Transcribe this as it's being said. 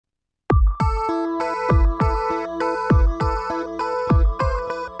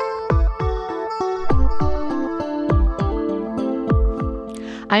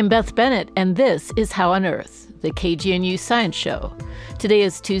I'm Beth Bennett, and this is How on Earth, the KGNU Science Show. Today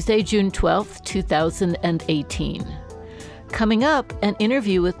is Tuesday, June 12th, 2018. Coming up, an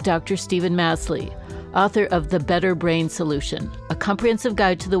interview with Dr. Stephen Masley, author of The Better Brain Solution, a comprehensive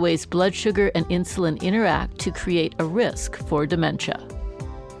guide to the ways blood sugar and insulin interact to create a risk for dementia.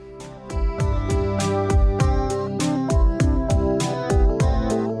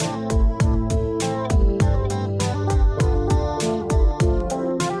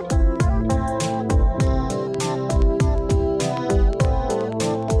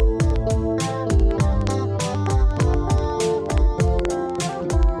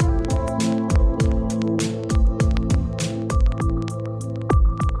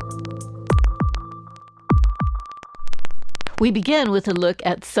 We begin with a look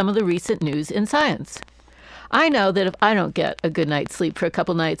at some of the recent news in science. I know that if I don't get a good night's sleep for a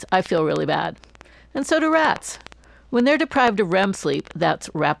couple nights, I feel really bad. And so do rats. When they're deprived of REM sleep,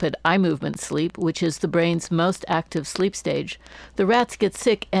 that's rapid eye movement sleep, which is the brain's most active sleep stage, the rats get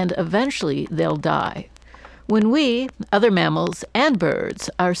sick and eventually they'll die. When we, other mammals, and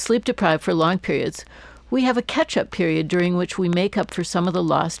birds are sleep deprived for long periods, we have a catch-up period during which we make up for some of the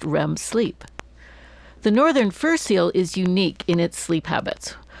lost REM sleep. The northern fur seal is unique in its sleep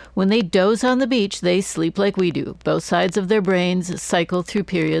habits. When they doze on the beach, they sleep like we do. Both sides of their brains cycle through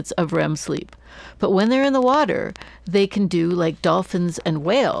periods of REM sleep. But when they're in the water, they can do like dolphins and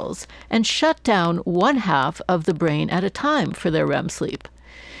whales and shut down one half of the brain at a time for their REM sleep.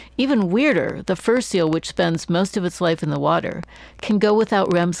 Even weirder, the fur seal, which spends most of its life in the water, can go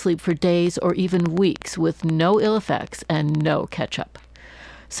without REM sleep for days or even weeks with no ill effects and no catch-up.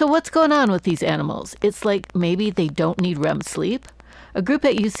 So what's going on with these animals? It's like maybe they don't need REM sleep? A group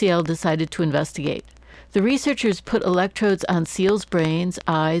at UCL decided to investigate. The researchers put electrodes on seals' brains,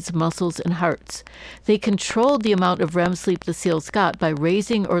 eyes, muscles, and hearts. They controlled the amount of REM sleep the seals got by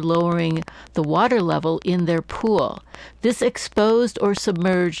raising or lowering the water level in their pool. This exposed or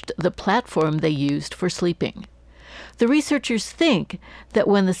submerged the platform they used for sleeping. The researchers think that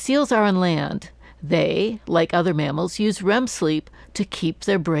when the seals are on land, they, like other mammals, use REM sleep to keep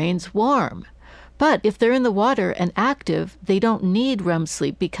their brains warm. But if they're in the water and active, they don't need REM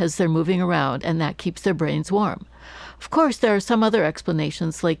sleep because they're moving around and that keeps their brains warm. Of course, there are some other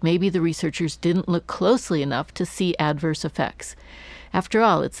explanations, like maybe the researchers didn't look closely enough to see adverse effects. After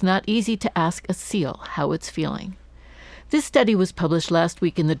all, it's not easy to ask a seal how it's feeling. This study was published last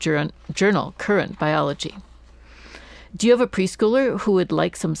week in the journal Current Biology. Do you have a preschooler who would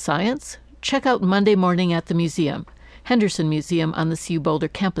like some science? Check out Monday Morning at the Museum, Henderson Museum on the CU Boulder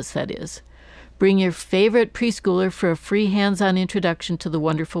campus, that is. Bring your favorite preschooler for a free hands-on introduction to the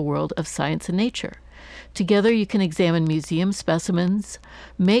wonderful world of science and nature. Together you can examine museum specimens,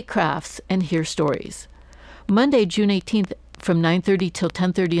 make crafts, and hear stories. Monday, June 18th, from 9:30 till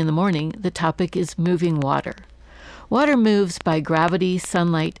 10:30 in the morning, the topic is moving water. Water moves by gravity,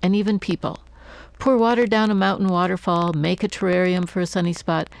 sunlight, and even people. Pour water down a mountain waterfall, make a terrarium for a sunny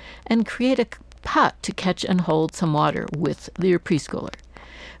spot, and create a pot to catch and hold some water with your preschooler.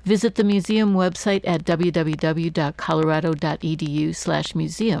 Visit the museum website at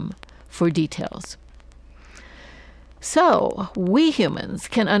www.colorado.edu/museum for details. So, we humans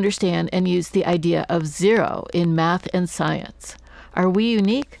can understand and use the idea of zero in math and science. Are we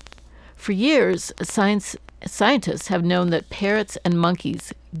unique? For years, scientists have known that parrots and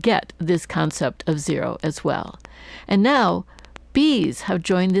monkeys get this concept of zero as well. And now, bees have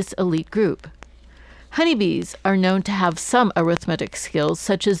joined this elite group. Honeybees are known to have some arithmetic skills,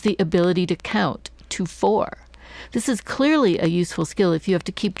 such as the ability to count to 4. This is clearly a useful skill if you have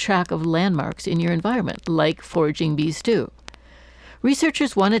to keep track of landmarks in your environment, like foraging bees do.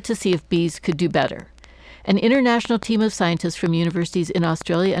 Researchers wanted to see if bees could do better. An international team of scientists from universities in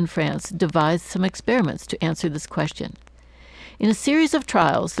Australia and France devised some experiments to answer this question. In a series of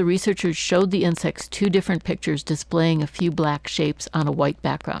trials, the researchers showed the insects 2 different pictures displaying a few black shapes on a white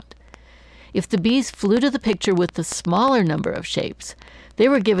background. If the bees flew to the picture with the smaller number of shapes, they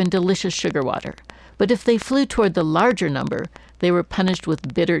were given delicious sugar water. But if they flew toward the larger number, they were punished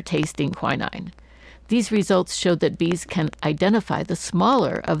with bitter-tasting quinine. These results showed that bees can identify the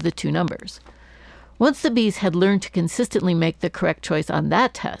smaller of the 2 numbers. Once the bees had learned to consistently make the correct choice on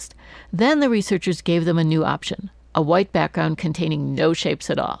that test, then the researchers gave them a new option, a white background containing no shapes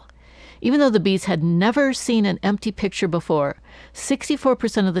at all. Even though the bees had never seen an empty picture before,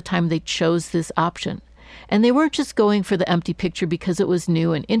 64% of the time they chose this option. And they weren't just going for the empty picture because it was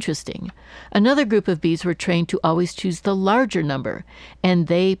new and interesting. Another group of bees were trained to always choose the larger number, and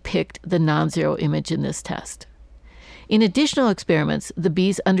they picked the non-zero image in this test. In additional experiments, the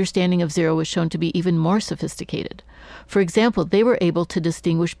bees' understanding of zero was shown to be even more sophisticated. For example, they were able to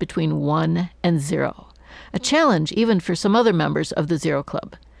distinguish between 1 and 0, a challenge even for some other members of the Zero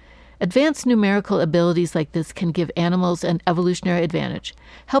Club. Advanced numerical abilities like this can give animals an evolutionary advantage,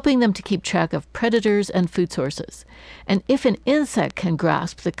 helping them to keep track of predators and food sources. And if an insect can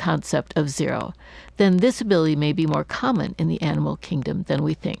grasp the concept of zero, then this ability may be more common in the animal kingdom than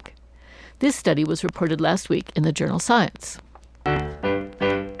we think. This study was reported last week in the journal Science.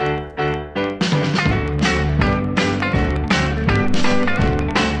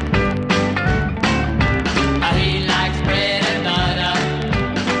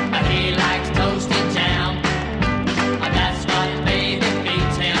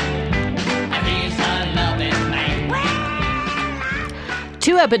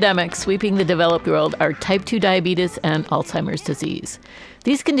 Two epidemics sweeping the developed world are type 2 diabetes and Alzheimer's disease.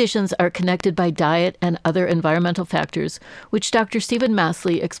 These conditions are connected by diet and other environmental factors, which Dr. Stephen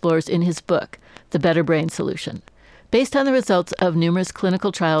Masley explores in his book, The Better Brain Solution. Based on the results of numerous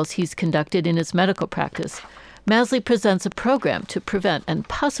clinical trials he's conducted in his medical practice, Masley presents a program to prevent and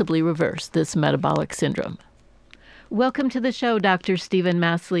possibly reverse this metabolic syndrome. Welcome to the show, Dr. Stephen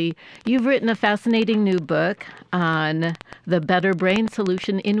Masley. You've written a fascinating new book on the Better Brain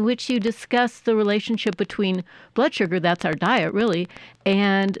Solution in which you discuss the relationship between blood sugar, that's our diet really,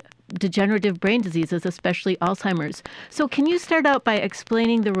 and degenerative brain diseases, especially Alzheimer's. So can you start out by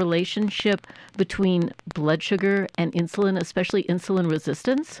explaining the relationship between blood sugar and insulin, especially insulin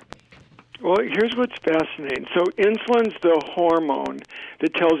resistance? Well, here's what's fascinating. So insulin's the hormone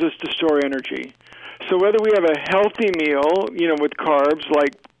that tells us to store energy. So whether we have a healthy meal, with carbs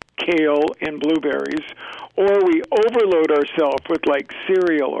like kale and blueberries, or we overload ourselves with like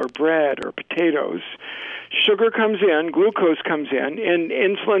cereal or bread or potatoes, sugar comes in, glucose comes in, and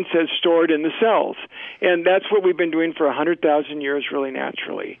insulin says stored in the cells. And that's what we've been doing for 100,000 years really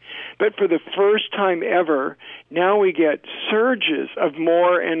naturally. But for the first time ever, now we get surges of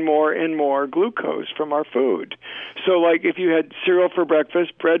more and more and more glucose from our food. So like if you had cereal for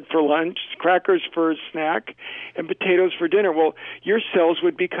breakfast, bread for lunch, crackers for a snack, and potatoes for dinner, well, your cells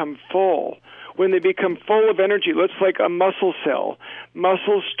would become full. When they become full of energy, let's like a muscle cell.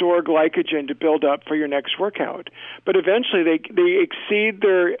 Muscles store glycogen to build up for your next workout. But eventually they exceed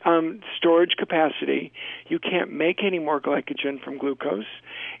their storage capacity. You can't make any more glycogen from glucose,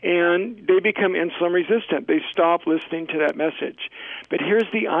 and they become insulin resistant. They stop listening to that message. But here's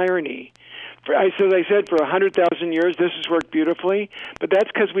the irony. As I said, for 100,000 years, this has worked beautifully, but that's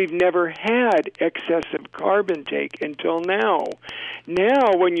because we've never had excessive carb intake until now.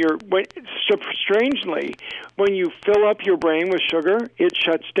 Now, strangely, when you fill up your brain with sugar, it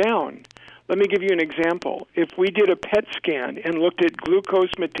shuts down. Let me give you an example. If we did a PET scan and looked at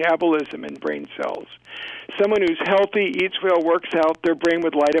glucose metabolism in brain cells, someone who's healthy, eats well, works out, their brain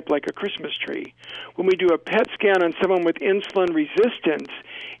would light up like a Christmas tree. When we do a PET scan on someone with insulin resistance,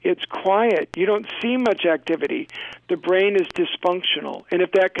 it's quiet. You don't see much activity. The brain is dysfunctional. And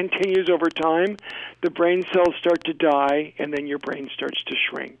if that continues over time, the brain cells start to die, and then your brain starts to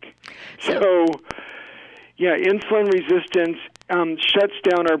shrink. So insulin resistance shuts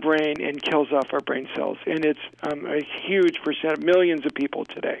down our brain and kills off our brain cells. And it's a huge percent, millions of people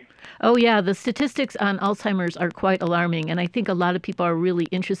today. Oh, yeah. The statistics on Alzheimer's are quite alarming. And I think a lot of people are really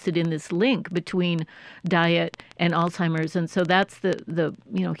interested in this link between diet and Alzheimer's. And so that's the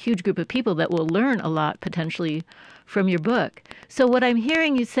huge group of people that will learn a lot potentially from your book. So what I'm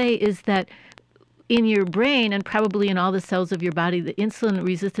hearing you say is that in your brain and probably in all the cells of your body, the insulin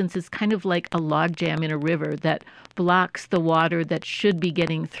resistance is kind of like a logjam in a river that blocks the water that should be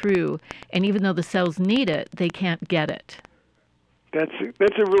getting through. And even though the cells need it, they can't get it. That's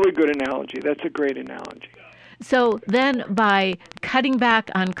a really good analogy. That's a great analogy. So then by cutting back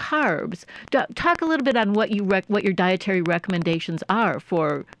on carbs, talk a little bit on what your dietary recommendations are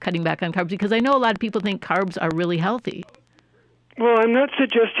for cutting back on carbs, because I know a lot of people think carbs are really healthy. Well, I'm not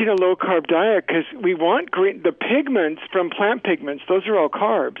suggesting a low-carb diet because we want the pigments from plant pigments. Those are all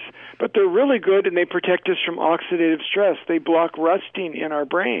carbs, but they're really good and they protect us from oxidative stress. They block rusting in our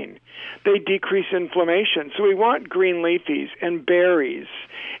brain. They decrease inflammation. So we want green leafies and berries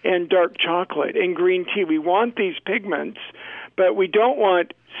and dark chocolate and green tea. We want these pigments, but we don't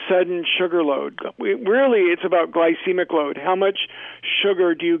want sudden sugar load. Really, it's about glycemic load. How much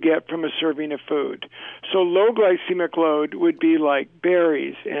sugar do you get from a serving of food? So low glycemic load would be like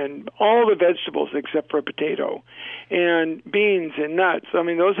berries and all the vegetables except for a potato, and beans and nuts. I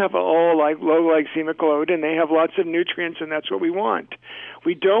mean, those have all like low glycemic load, and they have lots of nutrients, and that's what we want.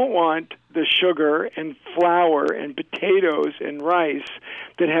 We don't want the sugar and flour and potatoes and rice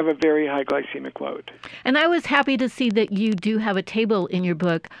that have a very high glycemic load. And I was happy to see that you do have a table in your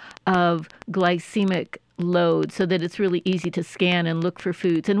book of glycemic load so that it's really easy to scan and look for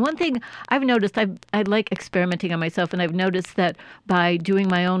foods. And one thing I've noticed, I like experimenting on myself, and I've noticed that by doing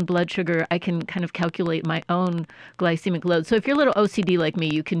my own blood sugar, I can kind of calculate my own glycemic load. So if you're a little OCD like me,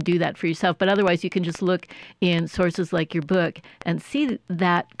 you can do that for yourself. But otherwise, you can just look in sources like your book and see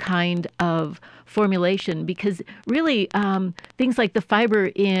that kind of formulation, because really things like the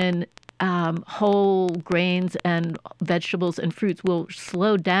fiber in whole grains and vegetables and fruits will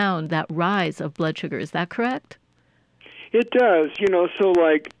slow down that rise of blood sugar. Is that correct? It does. So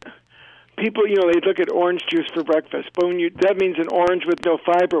like people, they look at orange juice for breakfast, but that means an orange with no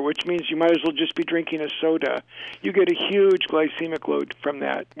fiber, which means you might as well just be drinking a soda. You get a huge glycemic load from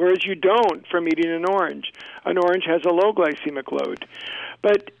that, whereas you don't from eating an orange. An orange has a low glycemic load.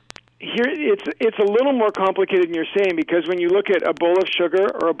 But here, it's a little more complicated than you're saying, because when you look at a bowl of sugar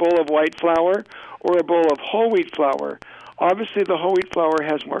or a bowl of white flour or a bowl of whole wheat flour, obviously the whole wheat flour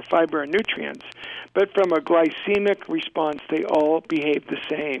has more fiber and nutrients, but from a glycemic response, they all behave the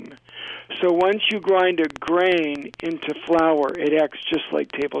same. So once you grind a grain into flour, it acts just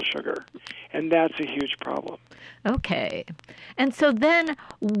like table sugar, and that's a huge problem. Okay. And so then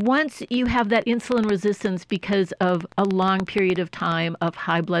once you have that insulin resistance because of a long period of time of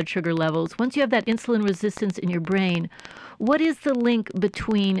high blood sugar levels, once you have that insulin resistance in your brain, what is the link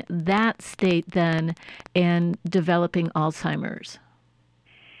between that state then and developing Alzheimer's?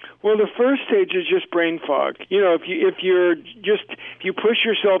 Well, the first stage is just brain fog. If you push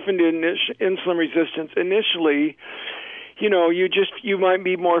yourself into insulin resistance initially, you might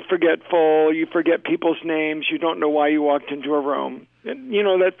be more forgetful. You forget people's names. You don't know why you walked into a room. And,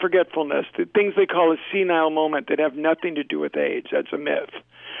 that forgetfulness, the things they call a senile moment that have nothing to do with age. That's a myth.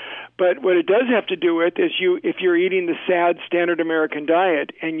 But what it does have to do with is if you're eating the sad standard American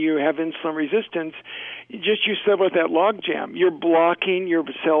diet and you have insulin resistance, you still with that logjam. You're blocking your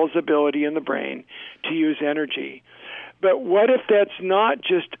cell's ability in the brain to use energy. But what if that's not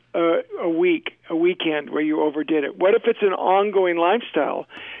just a weekend where you overdid it? What if it's an ongoing lifestyle?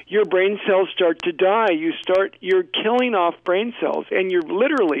 Your brain cells start to die. You're killing off brain cells, and your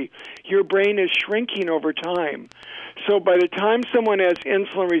brain is shrinking over time. So by the time someone has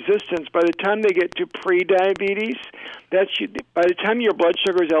insulin resistance, by the time they get to pre-diabetes, by the time your blood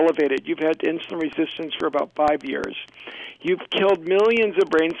sugar is elevated, you've had insulin resistance for about 5 years. You've killed millions of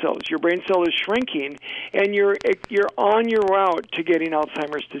brain cells. Your brain cell is shrinking, and you're on your route to getting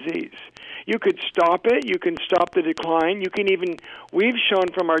Alzheimer's disease. You could stop it. You can stop the decline. We've shown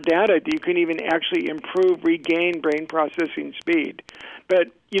from our data that you can even actually regain brain processing speed. But,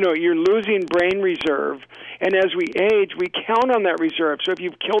 you're losing brain reserve, and as we age, we count on that reserve. So if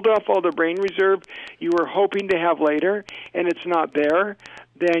you've killed off all the brain reserve you were hoping to have later, and it's not there,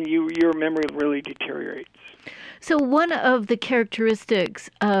 then your memory really deteriorates. So one of the characteristics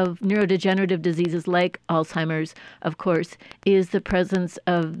of neurodegenerative diseases like Alzheimer's, of course, is the presence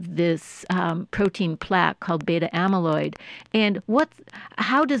of this protein plaque called beta amyloid. And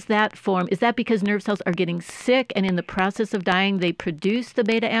how does that form? Is that because nerve cells are getting sick and in the process of dying they produce the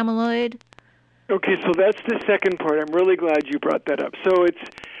beta amyloid? Okay, so that's the second part. I'm really glad you brought that up. So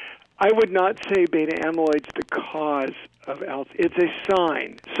I would not say beta amyloid's the cause of Alzheimer's. It's a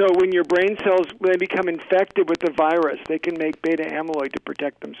sign. So when your brain cells, when they become infected with the virus, they can make beta amyloid to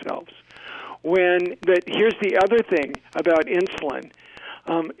protect themselves. Here's the other thing about insulin,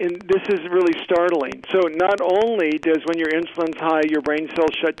 and this is really startling. So not only does when your insulin's high, your brain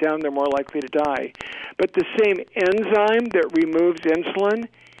cells shut down, they're more likely to die, but the same enzyme that removes insulin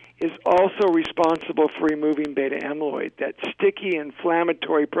is also responsible for removing beta amyloid, that sticky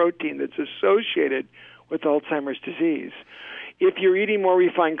inflammatory protein that's associated with Alzheimer's disease. If you're eating more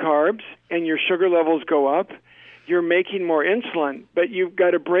refined carbs and your sugar levels go up, you're making more insulin, but you've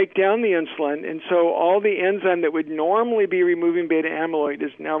got to break down the insulin, and so all the enzyme that would normally be removing beta amyloid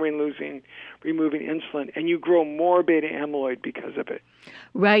is now removing insulin, and you grow more beta amyloid because of it.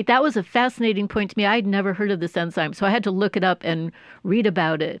 Right. That was a fascinating point to me. I'd never heard of this enzyme, so I had to look it up and read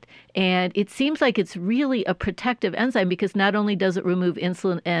about it. And it seems like it's really a protective enzyme because not only does it remove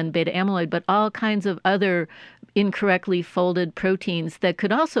insulin and beta amyloid, but all kinds of other incorrectly folded proteins that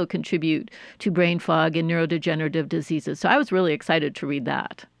could also contribute to brain fog and neurodegenerative diseases. So I was really excited to read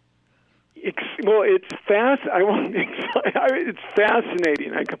that. It's it's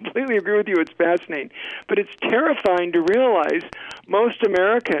fascinating. I completely agree with you. It's fascinating. But it's terrifying to realize most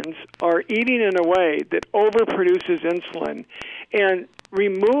Americans are eating in a way that overproduces insulin and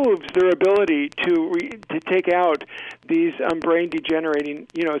removes their ability to take out these brain degenerating,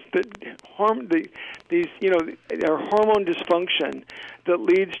 these hormone dysfunction that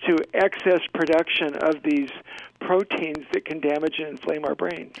leads to excess production of these proteins that can damage and inflame our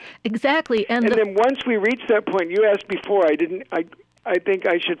brain. Exactly. And then once we reach that point, you asked before, I think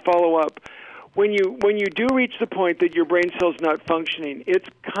I should follow up. When you do reach the point that your brain cell's not functioning, it's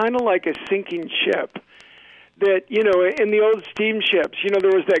kind of like a sinking ship. That, in the old steamships,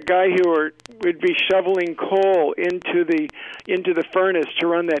 there was that guy who would be shoveling coal into the furnace to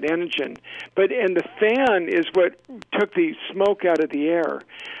run that engine. And the fan is what took the smoke out of the air.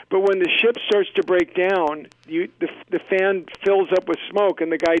 But when the ship starts to break down, the fan fills up with smoke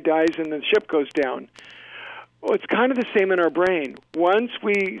and the guy dies and the ship goes down. Well, it's kind of the same in our brain. Once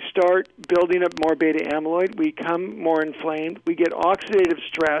we start building up more beta amyloid, we become more inflamed, we get oxidative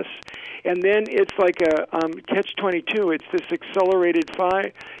stress, and then it's like a catch-22. It's this accelerated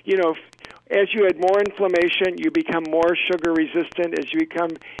as you add more inflammation, you become more sugar resistant. As you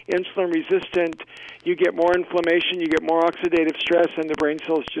become insulin resistant, you get more inflammation, you get more oxidative stress, and the brain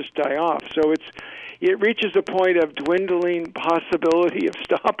cells just die off. So it reaches a point of dwindling possibility of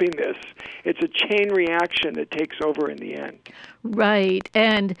stopping this. It's a chain reaction that takes over in the end. Right.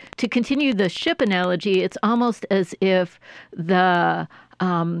 And to continue the ship analogy, it's almost as if the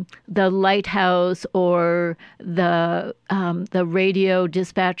lighthouse or the radio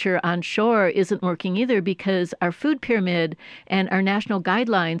dispatcher on shore isn't working either because our food pyramid and our national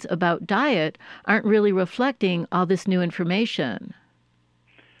guidelines about diet aren't really reflecting all this new information.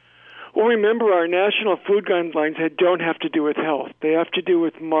 Well, remember, our national food guidelines don't have to do with health. They have to do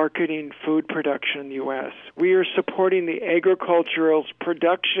with marketing food production in the U.S. We are supporting the agricultural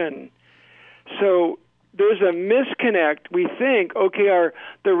production. So there's a misconnect. We think,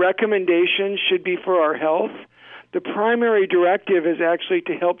 the recommendation should be for our health. The primary directive is actually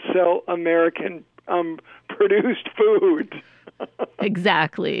to help sell American produced food.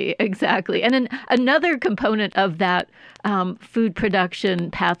 Exactly. And another component of that food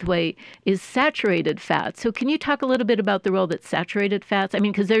production pathway is saturated fats. So can you talk a little bit about the role that saturated fats,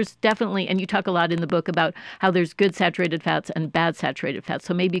 because there's definitely, and you talk a lot in the book about how there's good saturated fats and bad saturated fats.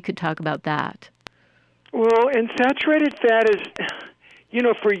 So maybe you could talk about that. Well, and saturated fat is,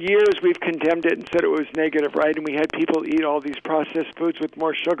 for years we've condemned it and said it was negative, right? And we had people eat all these processed foods with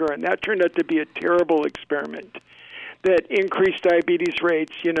more sugar, and that turned out to be a terrible experiment that increased diabetes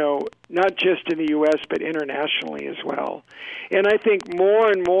rates, not just in the U.S., but internationally as well. And I think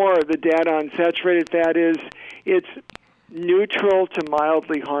more and more the data on saturated fat is it's neutral to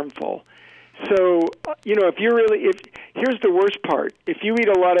mildly harmful. So, here's the worst part. If you eat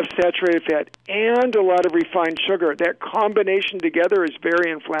a lot of saturated fat and a lot of refined sugar, that combination together is very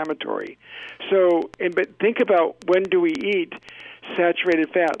inflammatory. So, but think about when do we eat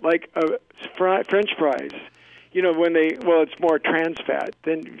saturated fat, like French fries. It's more trans fat.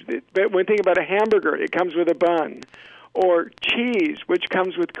 But when think about a hamburger, it comes with a bun. Or cheese, which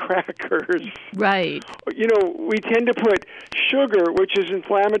comes with crackers. Right. We tend to put sugar, which is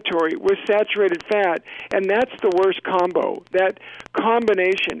inflammatory, with saturated fat, and that's the worst combo. That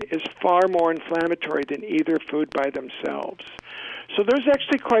combination is far more inflammatory than either food by themselves. So there's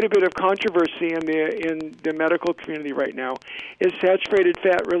actually quite a bit of controversy in the medical community right now. Is saturated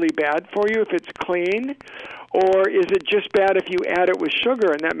fat really bad for you if it's clean? Or is it just bad if you add it with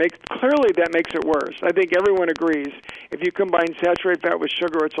sugar? And that makes it worse. I think everyone agrees. If you combine saturated fat with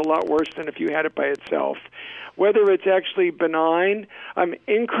sugar, it's a lot worse than if you had it by itself. Whether it's actually benign,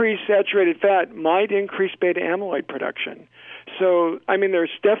 increased saturated fat might increase beta amyloid production. So, there's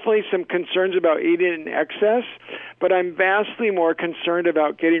definitely some concerns about eating in excess, but I'm vastly more concerned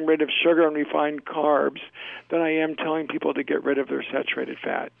about getting rid of sugar and refined carbs than I am telling people to get rid of their saturated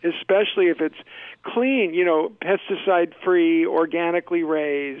fat, especially if it's clean, pesticide-free, organically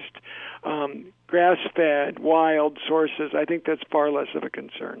raised, grass-fed, wild sources. I think that's far less of a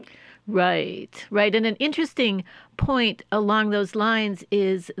concern. Right. And an interesting point along those lines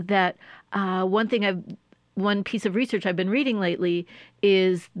is that one thing I've one piece of research I've been reading lately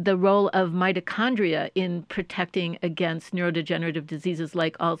is the role of mitochondria in protecting against neurodegenerative diseases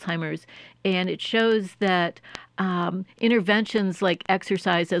like Alzheimer's. And it shows that interventions like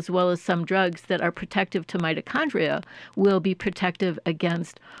exercise, as well as some drugs that are protective to mitochondria, will be protective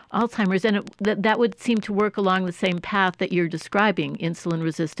against Alzheimer's. And that would seem to work along the same path that you're describing, insulin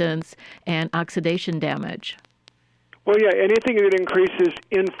resistance and oxidation damage. Well, yeah, anything that increases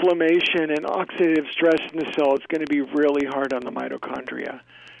inflammation and oxidative stress in the cell is going to be really hard on the mitochondria.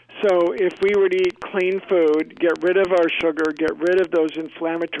 So if we were to eat clean food, get rid of our sugar, get rid of those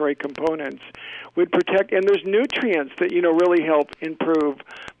inflammatory components, would protect, and there's nutrients that, really help improve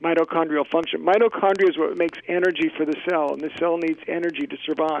mitochondrial function. Mitochondria is what makes energy for the cell, and the cell needs energy to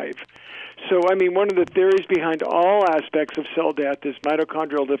survive. So, one of the theories behind all aspects of cell death is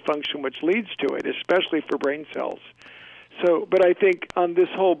mitochondrial dysfunction, which leads to it, especially for brain cells. So, but I think this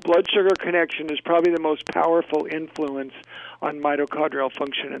whole blood sugar connection is probably the most powerful influence on mitochondrial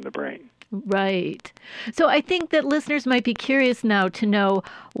function in the brain. Right. So I think that listeners might be curious now to know,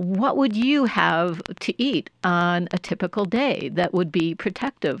 what would you have to eat on a typical day that would be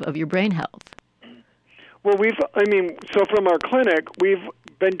protective of your brain health? Well, so from our clinic, we've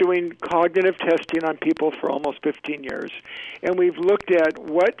been doing cognitive testing on people for almost 15 years. And we've looked at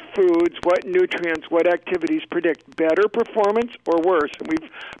what foods, what nutrients, what activities predict better performance or worse. And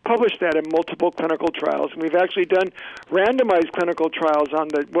we've published that in multiple clinical trials. And we've actually done randomized clinical trials on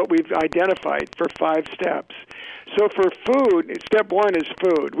what we've identified for 5 steps. So for food, step 1 is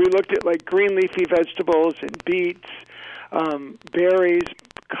food. We looked at like green leafy vegetables and beets, berries,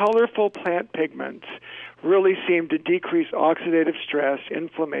 colorful plant pigments really seem to decrease oxidative stress,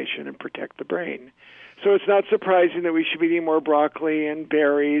 inflammation, and protect the brain. So it's not surprising that we should be eating more broccoli and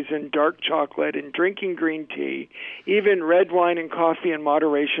berries and dark chocolate and drinking green tea. Even red wine and coffee in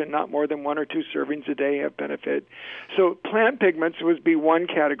moderation, not more than 1 or 2 servings a day, have benefit. So plant pigments would be one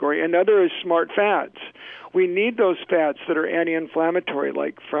category. Another is smart fats. We need those fats that are anti-inflammatory,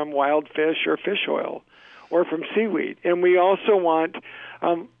 like from wild fish or fish oil or from seaweed. And we also want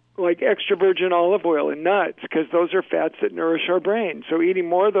like extra virgin olive oil and nuts, because those are fats that nourish our brain. So eating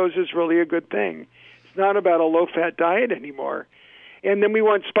more of those is really a good thing. It's not about a low-fat diet anymore. And then we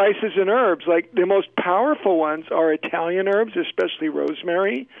want spices and herbs. Like the most powerful ones are Italian herbs, especially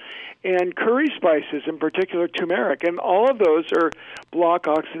rosemary, and curry spices, in particular turmeric. And all of those block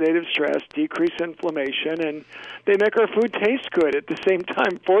oxidative stress, decrease inflammation, and they make our food taste good at the same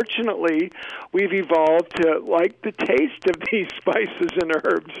time. Fortunately, we've evolved to like the taste of these spices and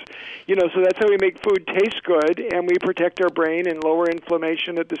herbs. So that's how we make food taste good, and we protect our brain and lower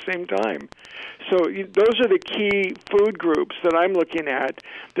inflammation at the same time. So those are the key food groups that I'm looking at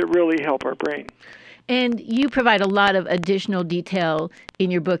that really help our brain. And you provide a lot of additional detail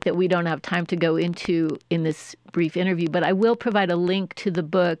in your book that we don't have time to go into in this brief interview, but I will provide a link to the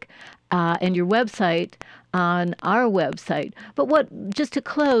book and your website on our website. But just to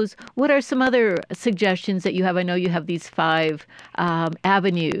close, what are some other suggestions that you have? I know you have these 5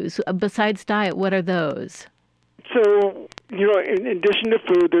 avenues. Besides diet, what are those? So, in addition to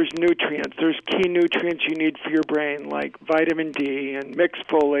food, there's nutrients. There's key nutrients you need for your brain, like vitamin D and mixed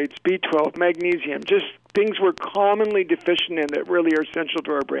folates, B12, magnesium, just things we're commonly deficient in that really are essential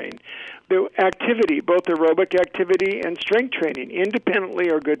to our brain. The activity, both aerobic activity and strength training, independently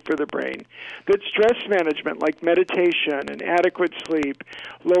are good for the brain. That stress management, like meditation and adequate sleep,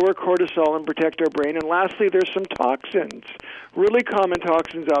 lower cortisol and protect our brain. And lastly, there's some toxins, really common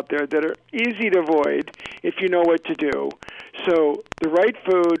toxins out there that are easy to avoid if you know what to do. So the right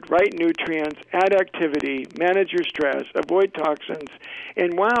food, right nutrients, add activity, manage your stress, avoid toxins,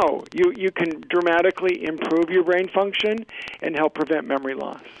 and wow, you can dramatically improve your brain function and help prevent memory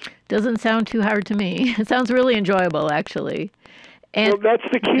loss. Doesn't sound too hard to me. It sounds really enjoyable, actually. And, well,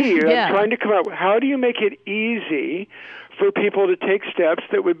 that's the key. Yeah. I'm trying to come up with how do you make it easy for people to take steps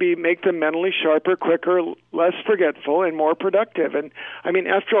that would make them mentally sharper, quicker, less forgetful, and more productive. And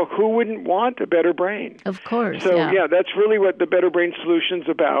after all, who wouldn't want a better brain? Of course. So yeah, that's really what the Better Brain Solution's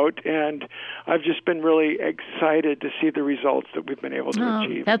about. And I've just been really excited to see the results that we've been able to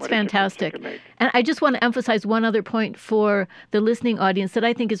achieve. That's fantastic. And I just want to emphasize one other point for the listening audience that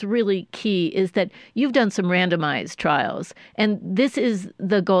I think is really key, is that you've done some randomized trials, and this is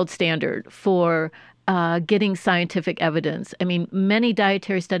the gold standard for getting scientific evidence. Many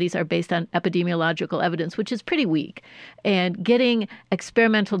dietary studies are based on epidemiological evidence, which is pretty weak. And getting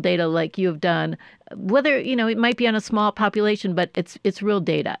experimental data like you have done, whether, it might be on a small population, but it's real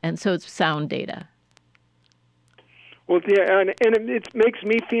data. And so it's sound data. Well, yeah, and it makes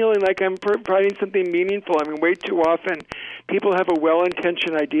me feeling like I'm providing something meaningful. I mean, way too often people have a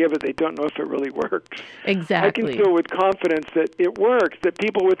well-intentioned idea, but they don't know if it really works. Exactly. I can feel with confidence that it works, that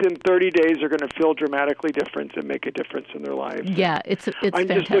people within 30 days are going to feel dramatically different and make a difference in their lives. Yeah, it's I'm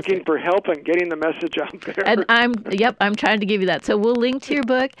fantastic. just looking for help and getting the message out there. And I'm trying to give you that. So we'll link to your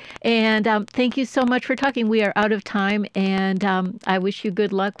book. And thank you so much for talking. We are out of time, and I wish you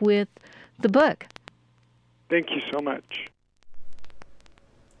good luck with the book. Thank you so much.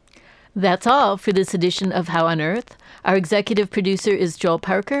 That's all for this edition of How on Earth. Our executive producer is Joel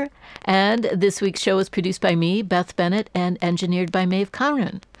Parker, and this week's show was produced by me, Beth Bennett, and engineered by Maeve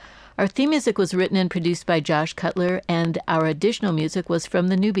Conran. Our theme music was written and produced by Josh Cutler, and our additional music was from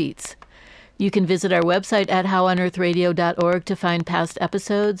the New Beats. You can visit our website at howonearthradio.org to find past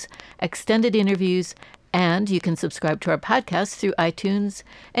episodes, extended interviews, and you can subscribe to our podcast through iTunes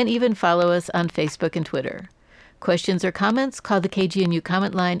and even follow us on Facebook and Twitter. Questions or comments, call the KGNU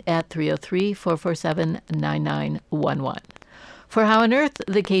comment line at 303-447-9911. For How on Earth,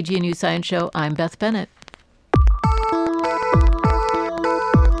 the KGNU Science Show, I'm Beth Bennett.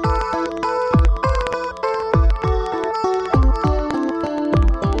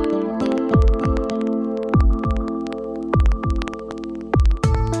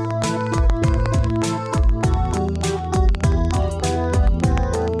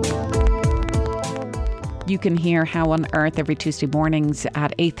 You can hear How on Earth every Tuesday mornings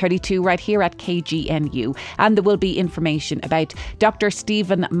at 8:32 right here at KGNU. And there will be information about Dr.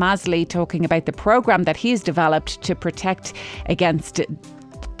 Stephen Masley talking about the programme that he's developed to protect against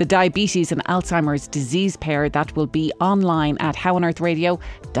the diabetes and Alzheimer's disease pair. That will be online at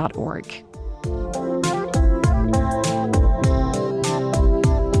howonearthradio.org.